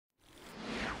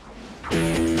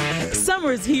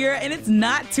Summer's here and it's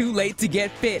not too late to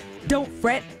get fit. Don't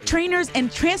fret. Trainers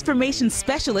and transformation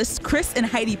specialists Chris and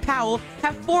Heidi Powell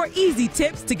have 4 easy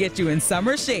tips to get you in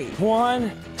summer shape.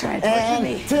 1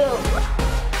 and 2.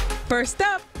 First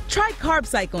up, try carb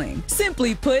cycling.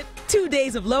 Simply put, 2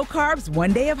 days of low carbs,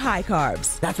 1 day of high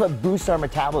carbs. That's what boosts our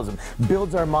metabolism,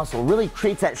 builds our muscle, really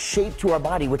creates that shape to our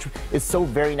body, which is so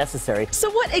very necessary.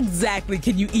 So what exactly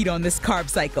can you eat on this carb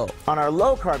cycle? On our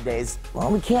low carb days,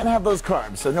 well, we can't have those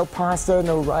carbs, so no pasta,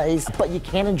 no rice, but you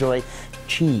can enjoy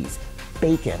cheese,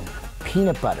 bacon,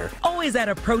 peanut butter. Always add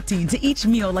a protein to each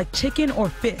meal like chicken or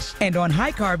fish. And on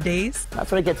high carb days, that's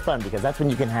when it gets fun, because that's when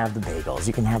you can have the bagels,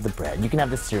 you can have the bread, you can have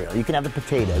the cereal, you can have the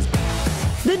potatoes.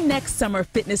 The next summer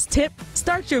fitness tip,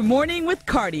 start your morning with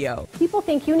cardio. People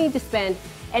think you need to spend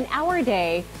an hour a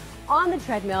day on the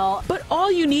treadmill. But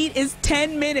all you need is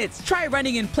 10 minutes. Try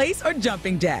running in place or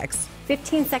jumping jacks.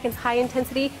 15 seconds high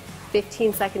intensity,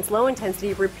 15 seconds low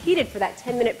intensity, repeated for that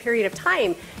 10-minute period of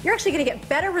time. You're actually going to get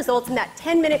better results in that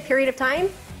 10-minute period of time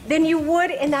than you would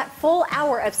in that full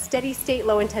hour of steady state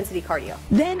low intensity cardio.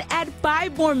 Then add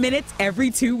 5 more minutes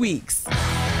every 2 weeks.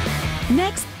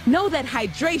 Next, know that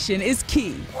hydration is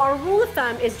key. Our rule of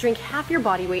thumb is drink half your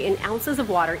body weight in ounces of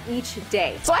water each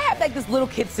day. So I have like this little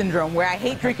kid syndrome where I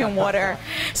hate drinking water.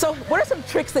 So what are some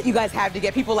tricks that you guys have to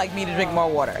get people like me to drink more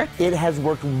water? It has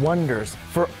worked wonders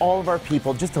for all of our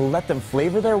people just to let them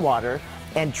flavor their water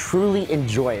and truly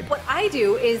enjoy it. What I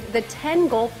do is the 10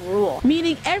 gulp rule.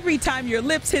 Meaning every time your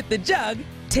lips hit the jug,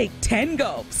 take 10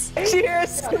 gulps.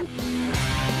 Cheers.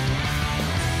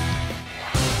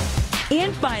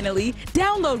 And finally,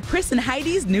 download Chris and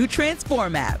Heidi's new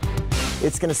Transform app.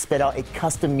 It's going to spit out a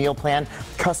custom meal plan,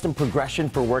 custom progression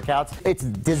for workouts. It's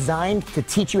designed to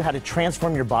teach you how to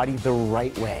transform your body the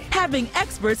right way. Having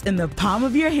experts in the palm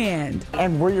of your hand.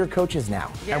 And we're your coaches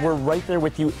now. Yeah. And we're right there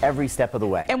with you every step of the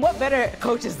way. And what better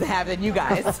coaches to have than you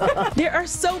guys? There are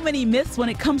so many myths when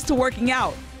it comes to working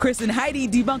out. Chris and Heidi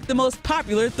debunked the most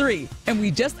popular 3, and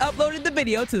we just uploaded the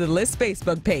video to the List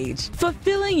Facebook page.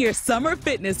 Fulfilling your summer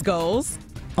fitness goals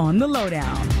on The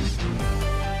Lowdown.